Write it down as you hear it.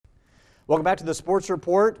Welcome back to the Sports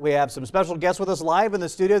Report. We have some special guests with us live in the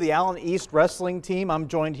studio, the Allen East Wrestling team. I'm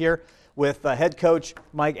joined here with head coach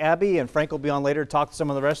Mike Abbey, and Frank will be on later to talk to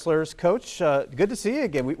some of the wrestlers. Coach, good to see you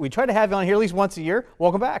again. We try to have you on here at least once a year.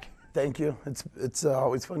 Welcome back. Thank you. It's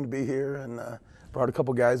always fun to be here, and brought a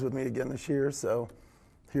couple guys with me again this year, so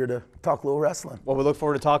here to talk a little wrestling. Well, we look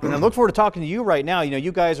forward to talking, and look forward to talking to you right now. You know,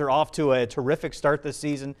 you guys are off to a terrific start this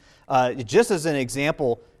season. Just as an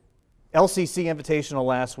example, LCC Invitational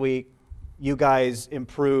last week, you guys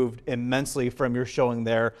improved immensely from your showing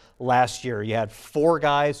there last year. You had 4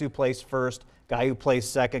 guys who placed first, guy who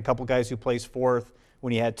placed second, a couple guys who placed fourth,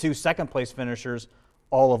 when you had 2 second-place finishers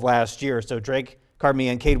all of last year. So Drake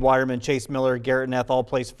Carmian, Cade Wireman, Chase Miller, Garrett Neff all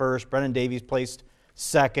placed first. Brennan Davies placed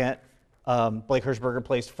second. Blake Hirschberger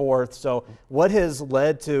placed fourth. So what has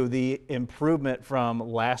led to the improvement from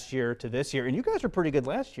last year to this year? And you guys were pretty good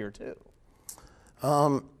last year, too.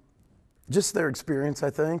 Just their experience, I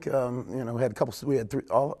think. You know, we had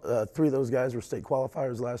 3 of those guys were state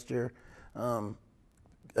qualifiers last year.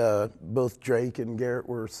 Both Drake and Garrett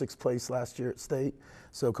were 6th place last year at state.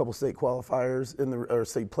 So a couple state qualifiers or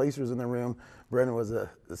state placers in the room. Brennan was a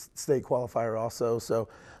state qualifier also. So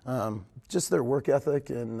just their work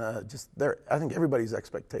ethic and I think everybody's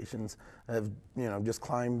expectations have, you know, just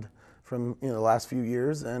climbed from, you know, the last few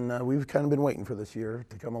years, and we've kind of been waiting for this year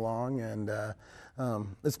to come along, and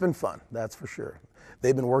it's been fun, that's for sure.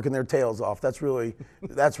 They've been working their tails off. That's really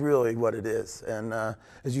what it is. And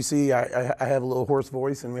as you see, I have a little hoarse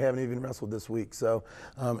voice, and we haven't even wrestled this week. So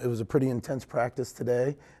it was a pretty intense practice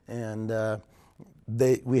today, and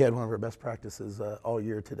we had one of our best practices all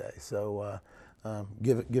year today. So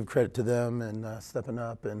give credit to them and stepping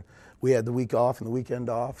up. And we had the week off and the weekend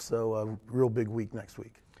off, so a real big week next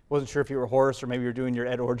week. Wasn't sure if you were hoarse or maybe you were doing your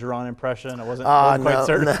Ed Orgeron impression. I wasn't quite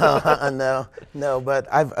certain. No,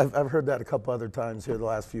 but I've heard that a couple other times here the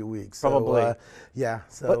last few weeks. Probably. So, yeah.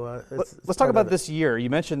 So let's talk about this year. You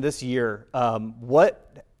mentioned this year.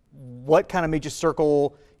 What kind of made you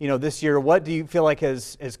circle, you know, this year? What do you feel like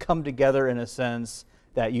has come together in a sense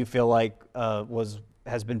that you feel like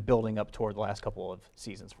has been building up toward the last couple of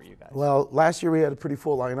seasons for you guys? Well, last year we had a pretty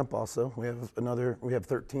full lineup also. We have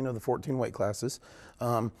 13 of the 14 weight classes.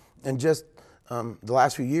 And just the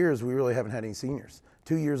last few years, we really haven't had any seniors.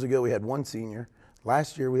 2 years ago, we had 1 senior.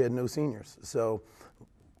 Last year, we had no seniors. So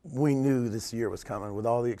we knew this year was coming with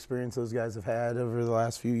all the experience those guys have had over the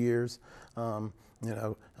last few years.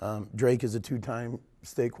 Drake is a 2-time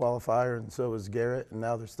state qualifier, and so is Garrett, and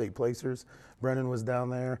now they're state placers. Brennan was down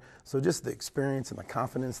there. So just the experience and the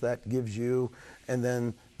confidence that gives you, and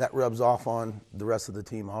then that rubs off on the rest of the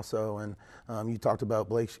team also. And you talked about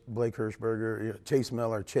Blake Hirschberger, you know, Chase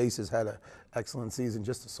Miller. Chase has had an excellent season,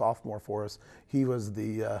 just a sophomore for us. He was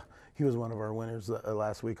one of our winners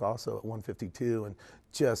last week also at 152, and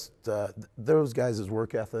just those guys'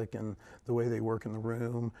 work ethic and the way they work in the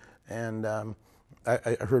room. And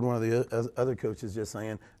I heard one of the other coaches just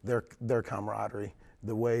saying their camaraderie,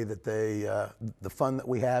 the way that the fun that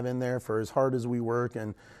we have in there for as hard as we work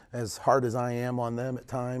and as hard as I am on them at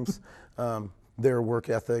times, their work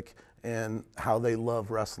ethic and how they love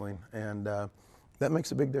wrestling, and that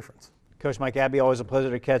makes a big difference. Coach Mike Abbey, always a pleasure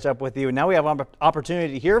to catch up with you. And now we have an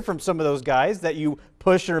opportunity to hear from some of those guys that you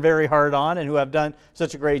push and are very hard on and who have done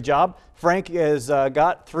such a great job. Frank has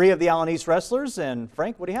got 3 of the Allen East wrestlers. And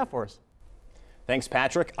Frank, what do you have for us? Thanks,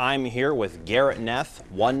 Patrick. I'm here with Garrett Neff,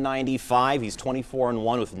 195. He's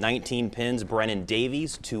 24-1 with 19 pins. Brennan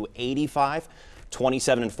Davies, 285,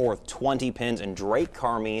 27-4 with 20 pins. And Drake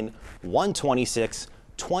Carmine, 126,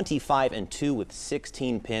 25-2 with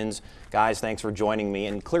 16 pins. Guys, thanks for joining me.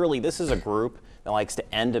 And clearly, this is a group that likes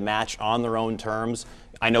to end a match on their own terms.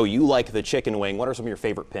 I know you like the chicken wing. What are some of your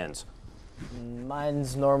favorite pins?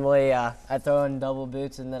 Mine's normally I throw in double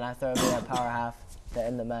boots and then I throw in a power half to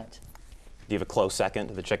end the match. Do you have a close second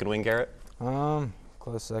to the chicken wing, Garrett?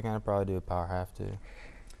 Close second. I'd probably do a power half too.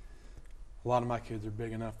 A lot of my kids are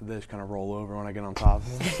big enough that they just kind of roll over when I get on top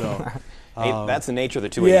of them. So, hey, that's the nature of the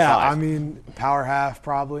 285. Yeah, I mean, power half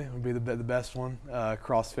probably would be the best one.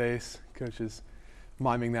 Cross face, coach is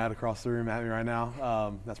miming that across the room at me right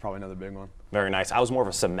now. That's probably another big one. Very nice. I was more of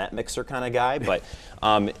a cement mixer kind of guy, but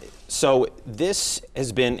so this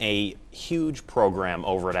has been a huge program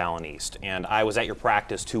over at Allen East, and I was at your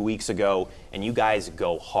practice 2 weeks ago, and you guys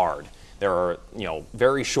go hard. There are, you know,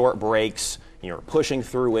 very short breaks. You're pushing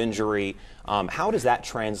through injury. How does that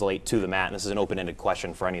translate to the mat? And this is an open-ended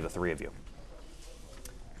question for any of the 3 of you.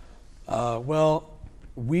 Well,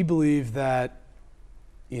 we believe that,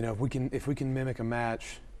 you know, if we can mimic a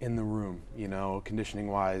match in the room, you know,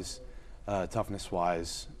 conditioning-wise,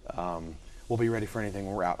 toughness-wise, we'll be ready for anything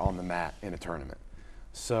when we're out on the mat in a tournament.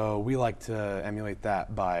 So we like to emulate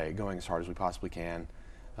that by going as hard as we possibly can.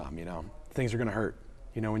 Things are going to hurt.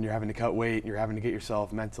 When you're having to cut weight, you're having to get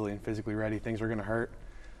yourself mentally and physically ready, things are going to hurt.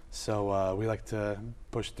 So we like to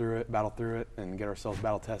push through it, battle through it, and get ourselves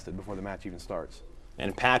battle tested before the match even starts.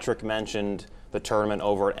 And Patrick mentioned the tournament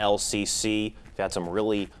over at LCC. You've had some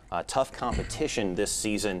really tough competition this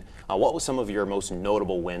season. What was some of your most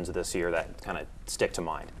notable wins this year that kind of stick to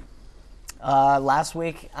mind? Last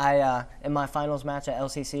week, in my finals match at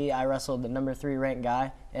LCC, I wrestled the number 3 ranked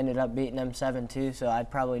guy. Ended up beating him 7-2, so I'd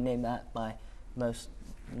probably name that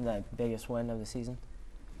the biggest win of the season.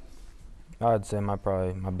 I'd say my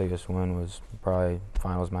biggest win was probably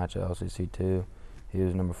finals match at LCC too. He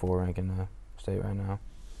was number 4 rank in the state right now.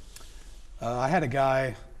 I had a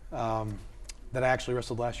guy that I actually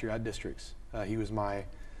wrestled last year at districts. He was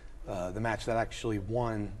the match that actually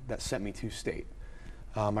won that sent me to state.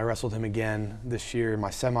 I wrestled him again this year in my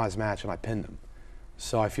semis match, and I pinned him.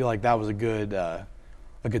 So I feel like that was a good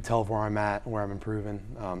tell of where I'm at, where I'm improving.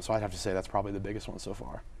 So I'd have to say that's probably the biggest one so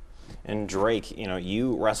far. And Drake,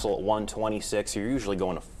 you wrestle at 126. You're usually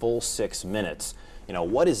going a full 6 minutes.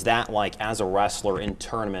 What is that like as a wrestler in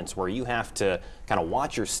tournaments where you have to kind of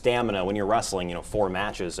watch your stamina when you're wrestling, 4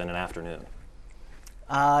 matches in an afternoon?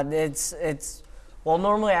 Well,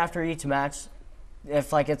 normally after each match,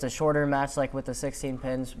 if it's a shorter match like with the 16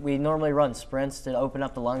 pins, we normally run sprints to open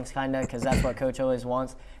up the lungs kind of, because that's what coach always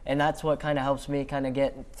wants. And that's what kind of helps me kind of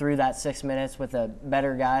get through that 6 minutes with the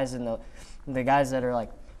better guys and the guys that are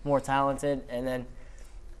more talented. And then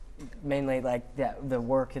mainly the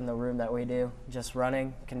work in the room that we do, just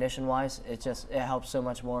running condition wise, it helps so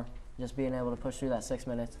much more, just being able to push through that 6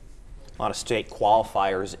 minutes. A lot of state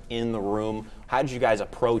qualifiers in the room. How did you guys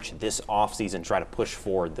approach this offseason, try to push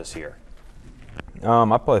forward this year?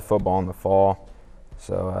 I play football in the fall,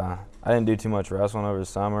 so I didn't do too much wrestling over the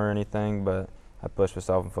summer or anything, but I pushed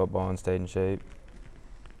myself in football and stayed in shape.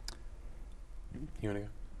 You want to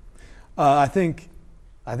go? I think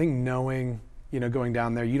knowing, going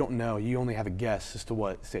down there, you don't know. You only have a guess as to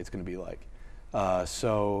what state's going to be like.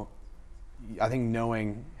 So I think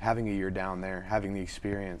having a year down there, having the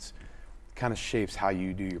experience, kind of shapes how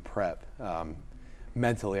you do your prep.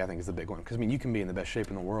 Mentally, I think is the big one, because you can be in the best shape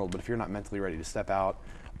in the world, but if you're not mentally ready to step out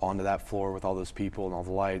onto that floor with all those people and all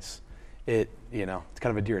the lights, it's kind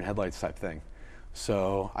of a deer in headlights type thing.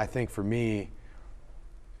 So I think for me,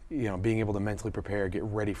 being able to mentally prepare, get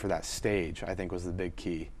ready for that stage, I think was the big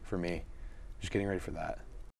key for me, just getting ready for that.